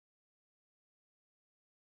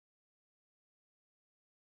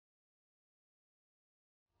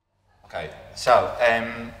Okay, so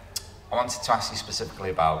I wanted to ask you specifically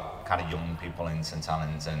about kind of young people in St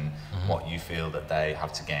Helens and what you feel that they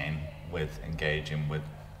have to gain with engaging with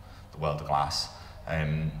the world of glass,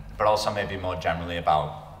 but also maybe more generally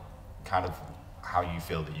about kind of how you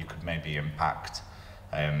feel that you could maybe impact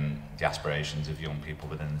the aspirations of young people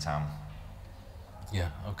within the town. Yeah,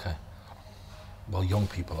 okay. Well, young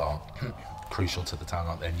people are crucial to the town,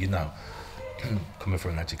 aren't they? And you know, coming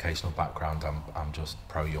from an educational background, I'm just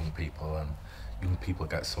pro young people, and young people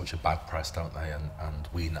get such a bad press, don't they? And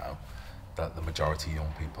we know that the majority of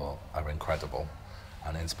young people are incredible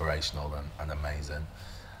and inspirational and amazing.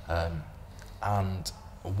 And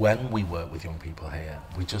when we work with young people here,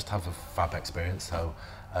 we just have a fab experience. So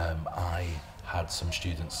I had some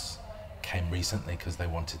students came recently because they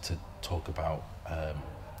wanted to talk about,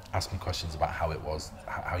 ask me questions about how it was,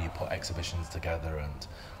 how you put exhibitions together and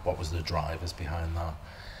what was the drivers behind that.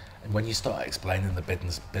 And when you start explaining the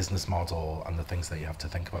business model and the things that you have to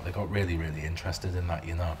think about, they got really, really interested in that,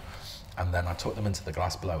 you know. And then I took them into the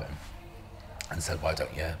glass blowing and said, why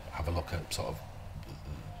don't you have a look at sort of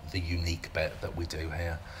the unique bit that we do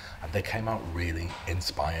here? And they came out really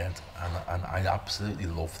inspired, and I absolutely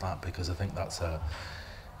love that, because I think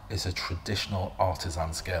it's a traditional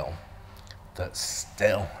artisan skill that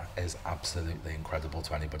still is absolutely incredible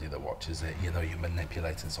to anybody that watches it. You know, you're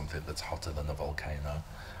manipulating something that's hotter than a volcano,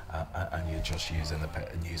 and you're just using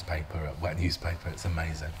a newspaper, a wet newspaper. It's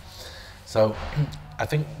amazing. So I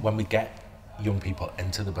think when we get young people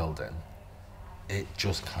into the building, it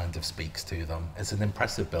just kind of speaks to them. It's an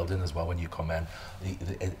impressive building as well when you come in.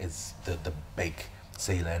 It's the big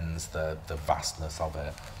ceilings, the vastness of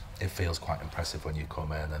it. It feels quite impressive when you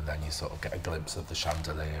come in, and then you sort of get a glimpse of the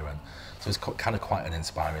chandelier, and so it's kind of quite an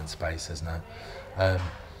inspiring space, isn't it?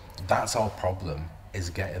 That's our problem,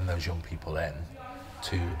 is getting those young people in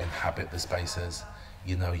to inhabit the spaces.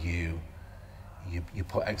 You know, you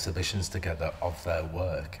put exhibitions together of their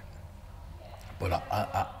work, but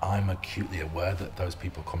I'm acutely aware that those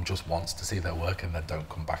people come just once to see their work and then don't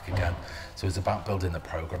come back again. So it's about building a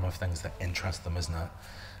program of things that interest them, isn't it?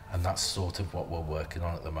 And that's sort of what we're working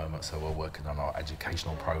on at the moment. So we're working on our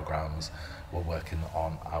educational programs, we're working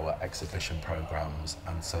on our exhibition programs,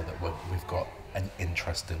 and so that we've got an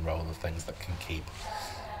interesting role of things that can keep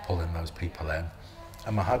pulling those people in.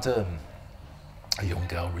 And I had a young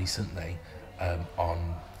girl recently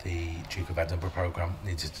on the Duke of Edinburgh programme,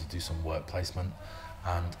 needed to do some work placement,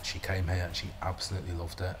 and she came here and she absolutely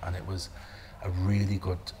loved it, and it was a really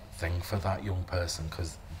good thing for that young person,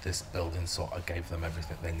 because this building sort of gave them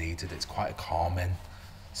everything they needed. It's quite a calming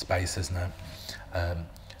space, isn't it?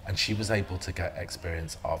 And she was able to get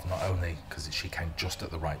experience of, not only because she came just at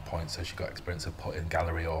the right point, so she got experience of putting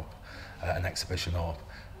gallery up, an exhibition up,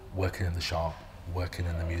 working in the shop, working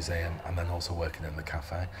in the museum, and then also working in the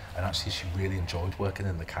cafe. And actually she really enjoyed working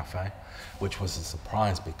in the cafe, which was a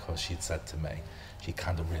surprise, because she'd said to me she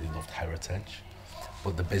kind of really loved heritage,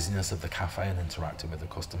 but the business of the cafe and interacting with the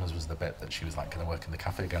customers was the bit that she was like, can I work in the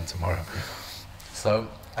cafe again tomorrow? So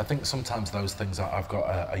I think sometimes those things I've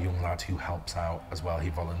got a young lad who helps out as well. He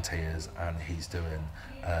volunteers, and he's doing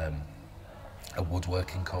a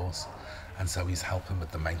woodworking course, and so he's helping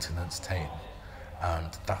with the maintenance team,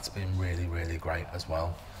 and that's been really, really great as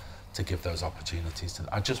well, to give those opportunities to.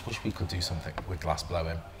 I just wish we could do something with glass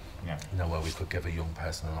blowing. Yeah. You know, where we could give a young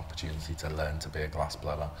person an opportunity to learn to be a glass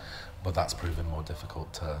blower, but that's proven more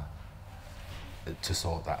difficult to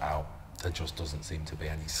sort that out. There just doesn't seem to be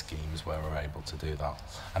any schemes where we're able to do that.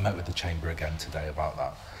 I met with the Chamber again today about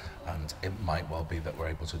that, and it might well be that we're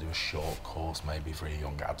able to do a short course maybe for a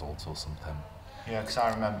young adult or something. Yeah, because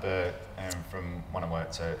I remember from when I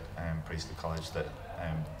worked at Priestley College that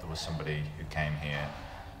there was somebody who came here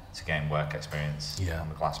to gain work experience on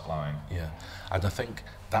the glass blowing. Yeah, and I think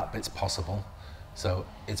that bit's possible. So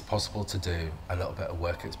it's possible to do a little bit of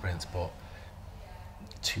work experience, but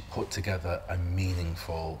to put together a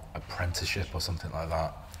meaningful apprenticeship or something like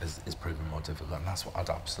that is proving more difficult. And that's what I'd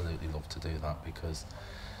absolutely love to do, that, because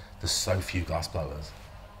there's so few glass blowers.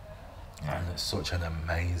 Yeah. And it's such an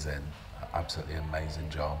amazing, absolutely amazing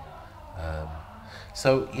job.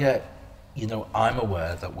 So yeah, you know, I'm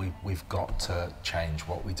aware that we've got to change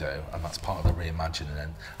what we do, and that's part of the reimagining.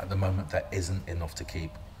 And at the moment, there isn't enough to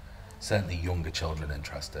keep certainly younger children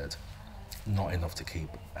interested, not enough to keep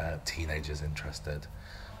teenagers interested.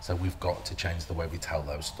 So we've got to change the way we tell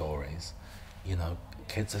those stories. You know,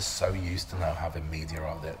 kids are so used to now having media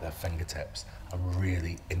at their fingertips, and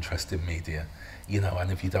really interesting media. You know,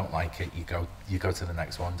 and if you don't like it, you go to the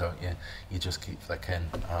next one, don't you? You just keep flicking.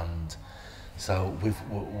 And so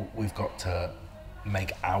we've got to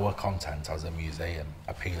make our content as a museum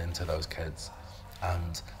appealing to those kids,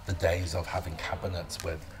 and the days of having cabinets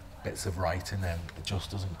with bits of writing in, it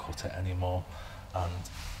just doesn't cut it anymore,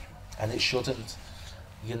 and it shouldn't.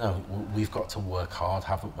 You know, we've got to work hard,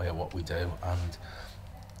 haven't we, at what we do, and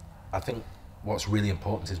I think what's really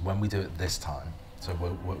important is when we do it this time, so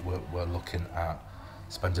we're looking at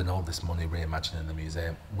spending all this money reimagining the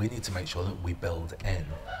museum, we need to make sure that we build in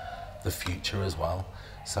the future as well.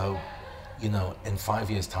 So, you know, in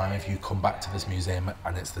 5 years' time, if you come back to this museum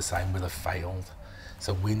and it's the same, we'll have failed.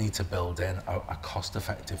 So we need to build in a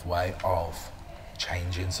cost-effective way of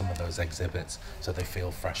changing some of those exhibits so they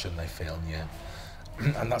feel fresh and they feel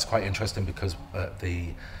new. And that's quite interesting because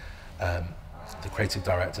the creative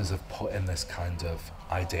directors have put in this kind of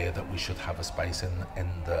idea that we should have a space in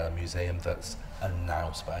the museum that's a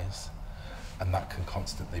now space, and that can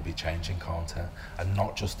constantly be changing, can't it? And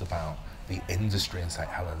not just about the industry in St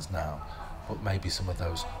Helens now, but maybe some of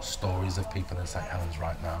those stories of people in St Helens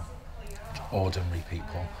right now, ordinary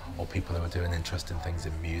people, or people who are doing interesting things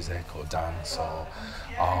in music or dance or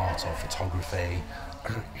art or photography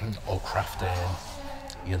or crafting,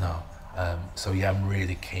 you know. So yeah, I'm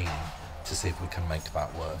really keen to see if we can make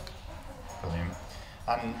that work. Brilliant.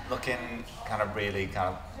 And looking kind of really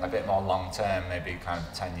kind of a bit more long term, maybe kind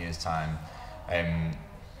of 10 years time,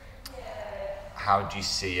 how do you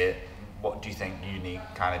see it? What do you think unique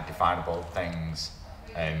kind of definable things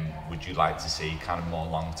would you like to see kind of more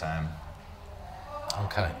long term?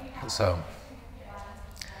 Okay, so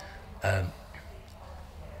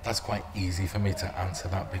that's quite easy for me to answer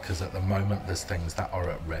that because at the moment there's things that are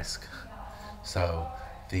at risk. So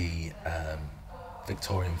the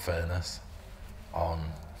Victorian furnace on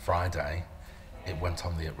Friday, it went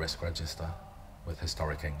on the at-risk register with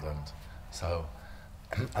Historic England. So,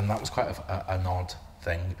 and that was quite an odd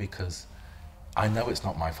thing because I know it's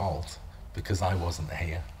not my fault because I wasn't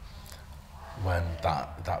here when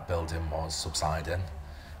that building was subsiding,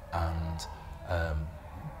 and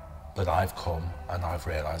but I've come and I've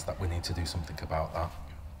realised that we need to do something about that.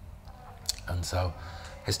 And so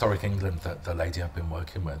Historic England, the lady I've been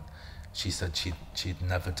working with, she said she'd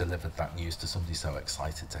never delivered that news to somebody so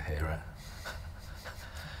excited to hear it.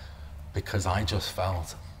 Because I just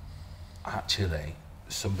felt, actually,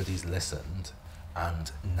 somebody's listened,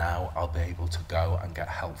 and now I'll be able to go and get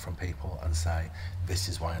help from people and say, this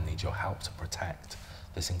is why I need your help to protect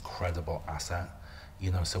this incredible asset.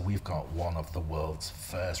 You know, so we've got one of the world's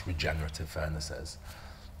first regenerative furnaces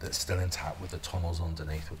that's still intact with the tunnels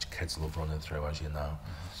underneath, which kids love running through, as you know.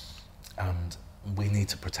 And we need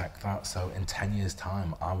to protect that. So in 10 years'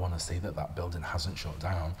 time, I want to see that building hasn't shut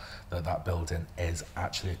down, that building is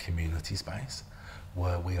actually a community space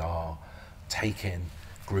where we are taking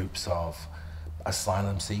groups of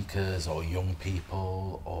asylum seekers or young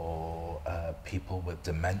people or people with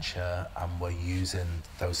dementia, and we're using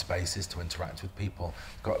those spaces to interact with people.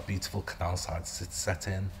 We've got a beautiful canal side set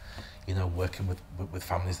in, you know, working with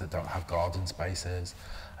families that don't have garden spaces,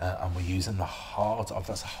 and we're using the heart of,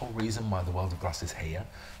 that's the whole reason why the World of Glass is here,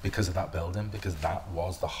 because of that building, because that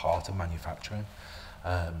was the heart of manufacturing.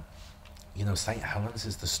 You know, St Helens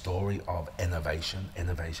is the story of innovation,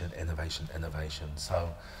 innovation, innovation, innovation. So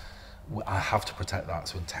I have to protect that.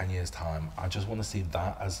 So in 10 years' time, I just want to see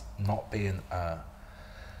that as not being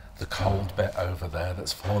the cold bit over there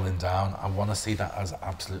that's falling down. I want to see that as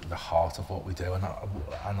absolutely the heart of what we do, and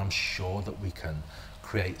I'm sure that we can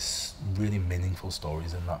create really meaningful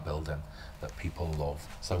stories in that building that people love.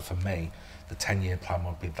 So for me, the 10-year plan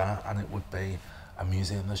would be that, and it would be a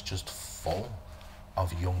museum that's just full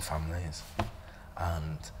of young families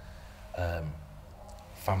and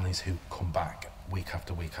families who come back week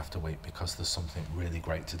after week after week because there's something really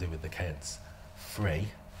great to do with the kids, free,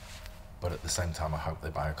 but at the same time I hope they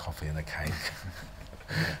buy a coffee and a cake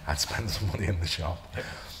and spend some money in the shop.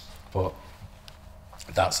 But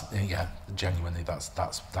that's, yeah, genuinely that's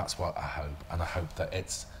what I hope, and I hope that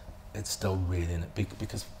it's still really in it,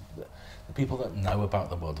 because the people that know about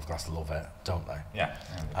the World of Glass love it, don't they? Yeah.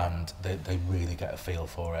 And they really get a feel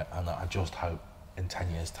for it, and I just hope in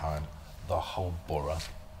 10 years' time the whole borough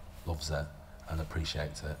loves it and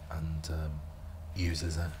appreciates it and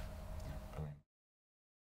uses it.